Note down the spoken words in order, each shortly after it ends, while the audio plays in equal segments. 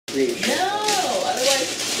No,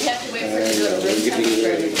 otherwise you have to wait for it to go to room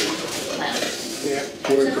temperature. Yeah.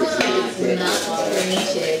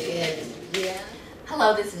 Notaspringchick. Yeah.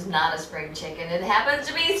 Hello, this is not a spring chicken. It happens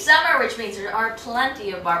to be summer, which means there are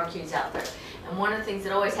plenty of barbecues out there. And one of the things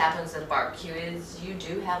that always happens at a barbecue is you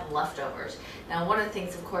do have leftovers. Now, one of the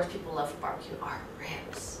things, of course, people love for barbecue are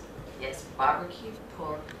ribs. Yes, barbecue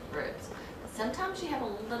pork ribs. Sometimes you have a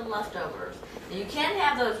little leftovers. Now, you can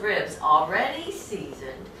have those ribs already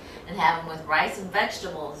seasoned and have them with rice and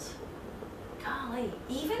vegetables. Golly,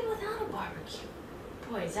 even without a barbecue.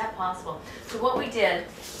 Boy, is that possible. So what we did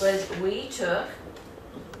was we took,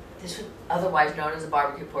 this was otherwise known as the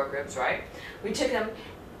barbecue pork ribs, right? We took them,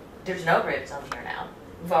 there's no ribs on here now.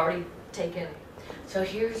 We've already taken, so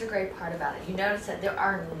here's the great part about it. You notice that there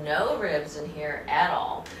are no ribs in here at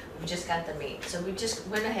all. We just got the meat. So we just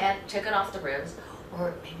went ahead, took it off the ribs,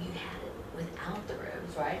 or maybe you had it without the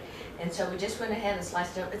ribs, right? And so we just went ahead and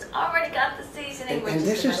sliced it up. It's already got the seasoning. And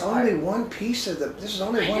this is only one piece of the, this is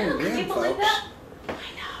only one rib, can you believe folks. that? I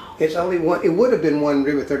know. It's only one, it would have been one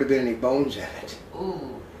rib if there had been any bones in it.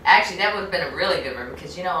 Ooh. Actually, that would have been a really good rib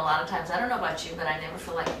because, you know, a lot of times, I don't know about you, but I never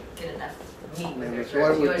feel like you get enough meat with your ribs.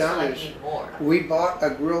 What You we've always done feel like is you need more. we bought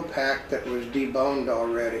a grill pack that was deboned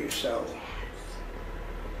already, so.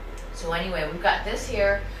 So anyway, we've got this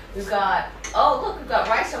here. We've got, oh look, we've got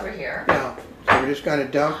rice over here. Yeah, so we're just going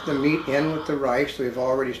to dump the meat in with the rice. We've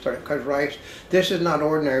already started, because rice, this is not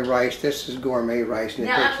ordinary rice, this is gourmet rice. And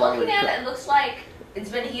Now it takes I'm looking longer at it, it looks like it's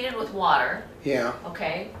been heated with water. Yeah.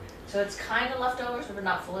 Okay, so it's kind of leftovers, but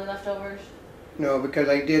not fully leftovers. No, because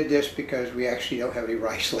I did this because we actually don't have any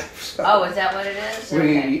rice left. So Oh, is that what it is? we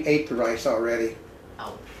Okay. ate the rice already.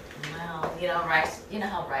 Oh, well, you know, rice, you know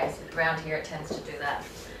how rice, around here it tends to do that.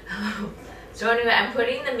 So anyway, I'm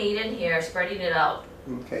putting the meat in here, spreading it out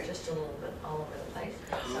Okay. just a little bit all over the place.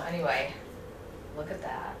 So anyway, look at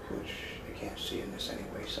that. Which I can't see in this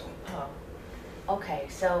anyway, so. Oh, okay,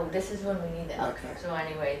 so this is when we need the, okay. Okay. So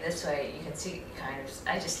anyway, this way you can see kind of,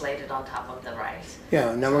 I just laid it on top of the rice.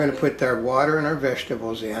 Yeah, now we're going to put our water and our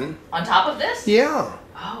vegetables in. On top of this? Yeah.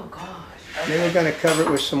 Oh gosh. Then we're going to cover it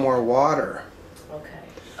with some more water. Okay.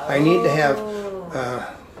 I need to have,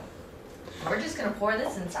 we're just going to pour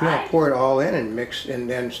this inside? no, pour it all in and mix and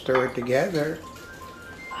then stir it together.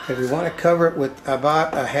 Because we want to cover it with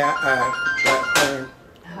about a half, Oh,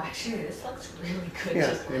 actually, this looks really good. yeah,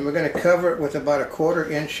 Just and we're going to cover it with about a 1/4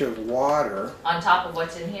 inch of water. on top of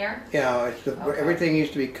what's in here? Yeah, it's the, Okay. everything needs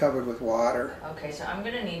to be covered with water. Okay, so I'm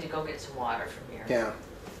going to need to go get some water from here. Yeah,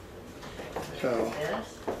 so,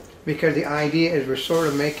 This. because the idea is we're sort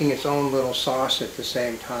of making its own little sauce at the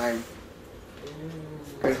same time.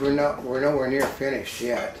 Because we're nowhere near finished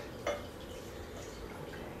yet. Okay.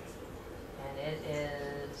 And it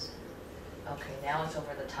is, okay, now it's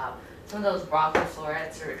over the top. Some of those broccoli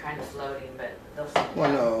florets are kind of floating, but those.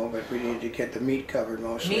 Well, no, but we need to get the meat covered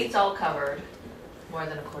mostly. Meat's all covered, more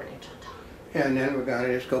than a 1/4 inch on top. And then we're going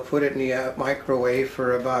to just go put it in the microwave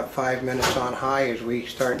for about 5 minutes on high as we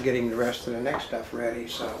start getting the rest of the next stuff ready.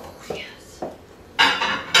 So Yes.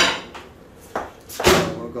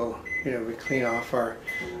 we'll go, you know, we clean off our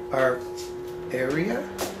area.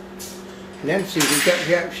 And then see,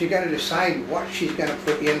 she got to decide what she's going to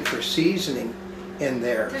put in for seasoning in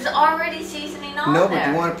there. There's already seasoning on No, there. but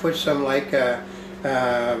do you want to put some like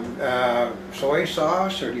soy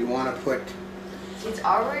sauce, or do you want to put? It's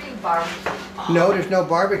already barbecue. No, there's no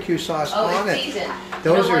barbecue sauce on it's it. seasoned.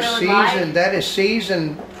 Those You know are what I would like? seasoned. That is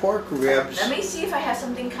seasoned pork ribs. Let me see if I have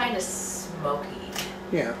something kind of smoky.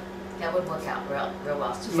 Yeah. That would work out real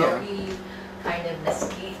well. Smoky, kind of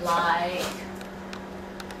mesquite-like.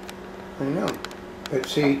 I know. But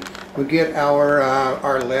see, we get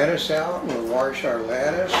our lettuce out, and we wash our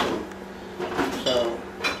lettuce, and so.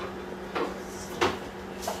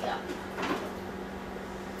 Yeah.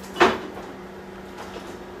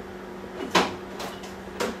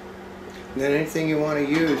 And then anything you want to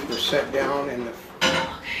use, we'll set down in the.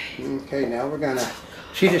 Okay, now we're gonna.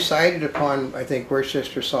 She decided upon, I think,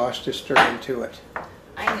 Worcestershire sauce to stir into it.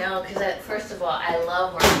 I know, because first of all, I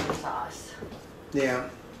love Worcestershire sauce. Yeah.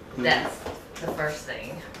 That's the first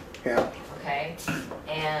thing. Yeah. Okay?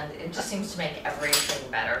 And it just seems to make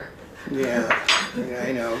everything better. Yeah. Yeah,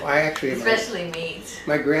 I know. I actually. Especially meat.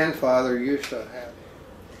 My grandfather used to have.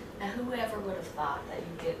 Now, whoever would have thought that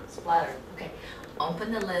you get splattered? Okay,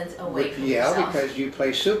 open the lids away from Yeah, yourself. because you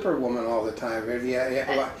play Superwoman all the time. Yeah,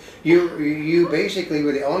 yeah. Well, you basically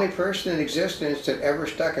were the only person in existence that ever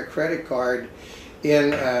stuck a credit card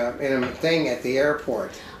in a thing at the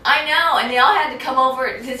airport. I know, and they all had to come over.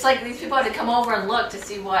 It's like these people had to come over and look to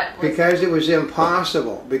see what. Because it was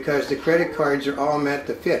impossible. Because the credit cards are all meant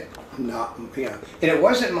to fit not, you know. And it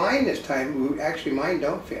wasn't mine this time. Actually, mine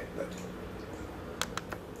don't fit, but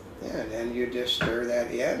yeah. And then you just stir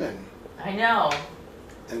that in I know.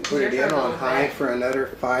 and put it in on high for another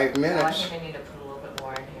 5 Oh, I minutes. think I need to put a little bit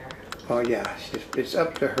more in here. Oh yeah, it's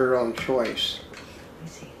up to her own choice. Let me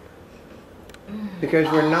see. Because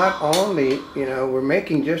we're not only, you know, we're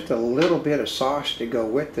making just a little bit of sauce to go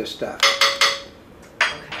with this stuff.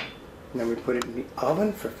 Okay. And then we put it in the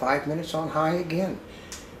oven for 5 minutes on high again.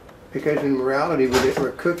 Because in reality,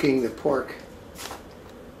 we're cooking the pork.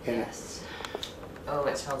 Yes. Oh,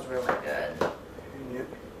 it smells really good. Yep.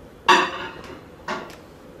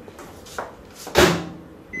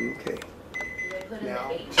 Okay. Put in Now,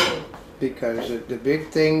 the 18. because the big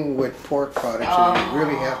thing with pork products is you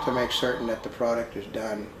really have to make certain that the product is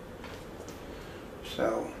done.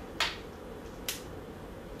 So.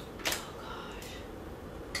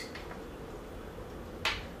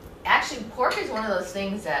 Actually, pork is one of those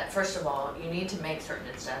things that, first of all, you need to make certain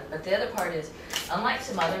it's done. But the other part is, unlike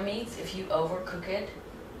some other meats, if you overcook it,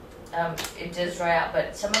 it does dry out.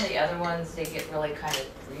 But some of the other ones, they get really kind of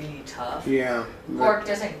really tough. Yeah. Pork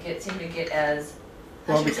doesn't seem to get as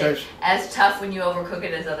as tough when you overcook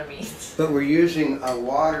it as other meats. But we're using a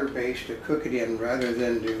water base to cook it in rather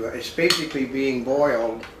than to. It's basically being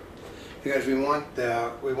boiled because we want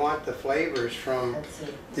the flavors from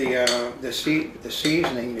the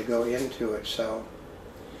seasoning to go into it. So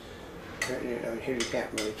you know, here you can't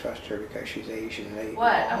really trust her because she's Asian and they eat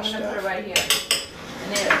What? raw I'm gonna stuff. put it right here.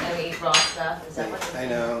 And they eat raw stuff. Is that what? I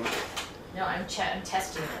know. No, I'm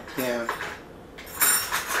testing it. Yeah.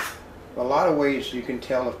 A lot of ways you can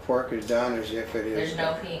tell if pork is done is if it is. There's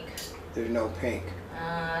no pink. There's no pink.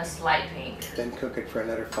 Slight pink. Then cook it for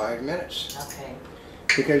another 5 minutes. Okay.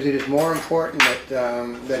 Because it is more important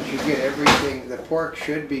that you get everything. The pork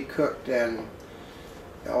should be cooked and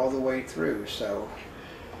all the way through. So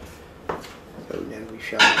then we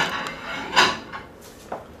shall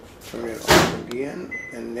turn it off again,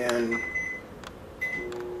 and then.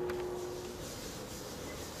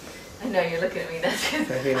 I know you're looking at me. That's good.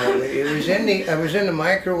 You know, I was in the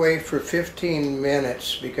microwave for 15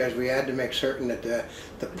 minutes because we had to make certain that the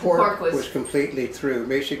pork was completely through.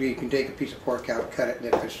 Basically, you can take a piece of pork out, cut it,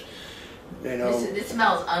 and if it's, you know. This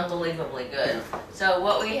smells unbelievably good. Yeah. So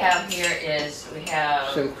what we have here is we have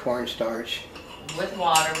some cornstarch with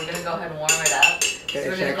water. We're gonna go ahead and warm it up.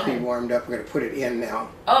 It's actually warmed up. We're gonna put it in now.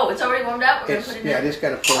 Oh, it's already warmed up. We're gonna put it in. Yeah, just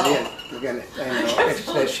gotta put it in. We're gonna. I know. It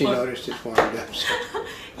says she noticed it's warmed up. So.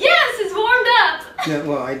 Yes, it's warmed up. No,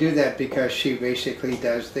 well, I do that because she basically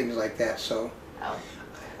does things like that. So. Oh.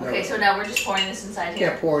 Okay, so now we're just pouring this inside here.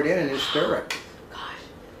 Yeah, pour it in and then stir it. Gosh,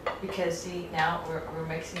 because see now we're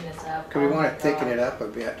mixing this up. Because we want to thicken it up a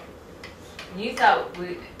bit. You thought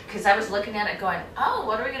because I was looking at it going, oh,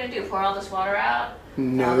 what are we gonna do? Pour all this water out?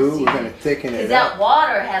 No, we're gonna thicken it up. Because that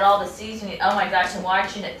water had all the seasoning. Oh my gosh, I'm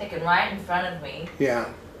watching it thicken right in front of me. Yeah.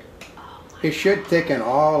 Oh, it should thicken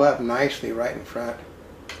all up nicely right in front.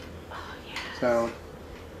 Oh yeah. So.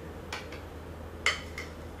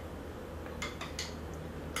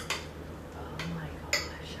 Oh my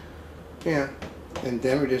gosh. Yeah, and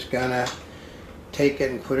then we're just gonna take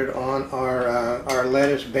it and put it on our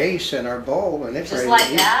lettuce base in our bowl, and it's just ready. Just like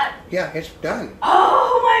to eat. that? Yeah, it's done.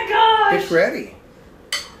 Oh my gosh! It's ready.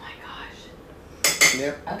 Oh my gosh.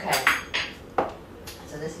 Yep. Okay.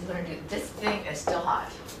 So this is what I'm gonna do. This thing is still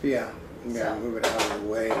hot. Yeah, I'm gonna move it out of the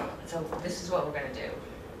way. So this is what we're gonna do.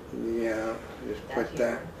 Yeah, just put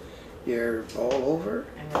your bowl over.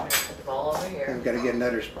 And we're gonna put the bowl over here. And we've got to get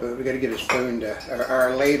another spoon. We've got to get a spoon to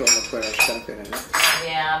our ladle to put our stuff in it.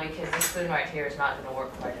 Yeah, because this spoon right here is not going to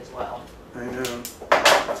work quite as well. I know. Do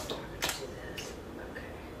this. Okay.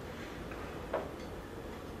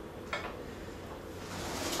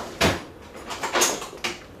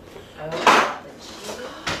 Oh,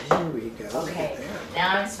 there we go. Okay,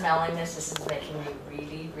 now I'm smelling this. This is making me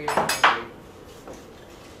really, really hungry.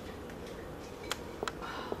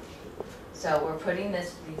 So we're putting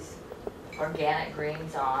these organic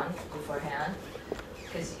greens on beforehand.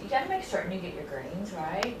 Because you got to make certain you get your greens,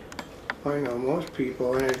 right? I know most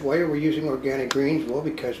people, and why are we using organic greens? Well,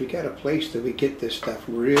 because we got a place that we get this stuff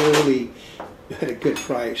really at a good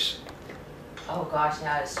price. Oh gosh,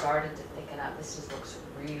 now it started to thicken up. This just looks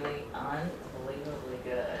really unbelievably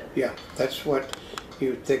good. Yeah, that's what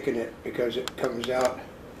you thicken it because it comes out.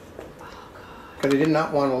 Oh gosh. Because I did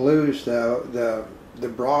not want to lose the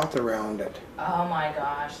broth around it. Oh my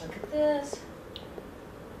gosh, look at this.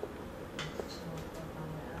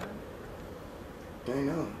 I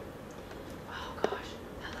know. Oh gosh,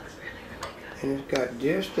 that looks really, really good. And it's got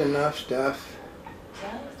just enough stuff.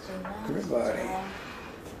 Just enough Everybody. stuff.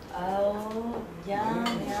 Oh, yum,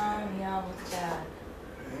 yum, yum. Look at that.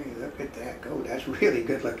 Hey, look at that. Go. That's really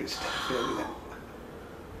good looking stuff. Look at that.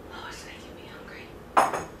 Oh, it's making me hungry.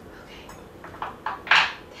 Okay.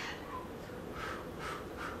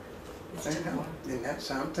 It's I too know. warm. Isn't that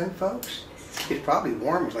something, folks? It's probably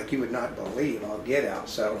warm, it's like you would not believe. I'll get out,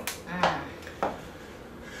 so.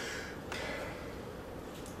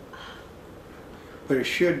 But it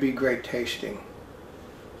should be great tasting.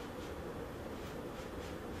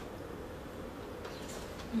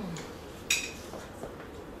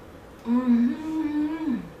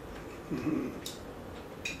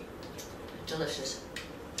 Delicious.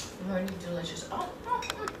 Really delicious.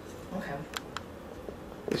 Okay.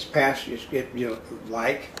 It's past you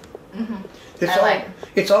like. I like.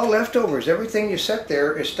 It's all leftovers. Everything you set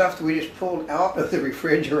there is stuff that we just pulled out of the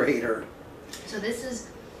refrigerator. So this is,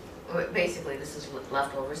 basically this is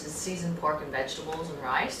leftovers. It's seasoned pork and vegetables and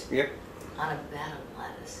rice. Yep. On a bed of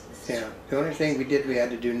lettuce. Yeah. The only thing we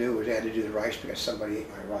had to do new was I had to do the rice because somebody ate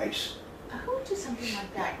my rice. Who would do something like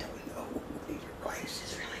I that? don't know who ate your rice.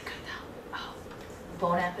 This is really good though. Oh,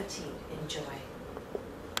 bon appetit. Enjoy.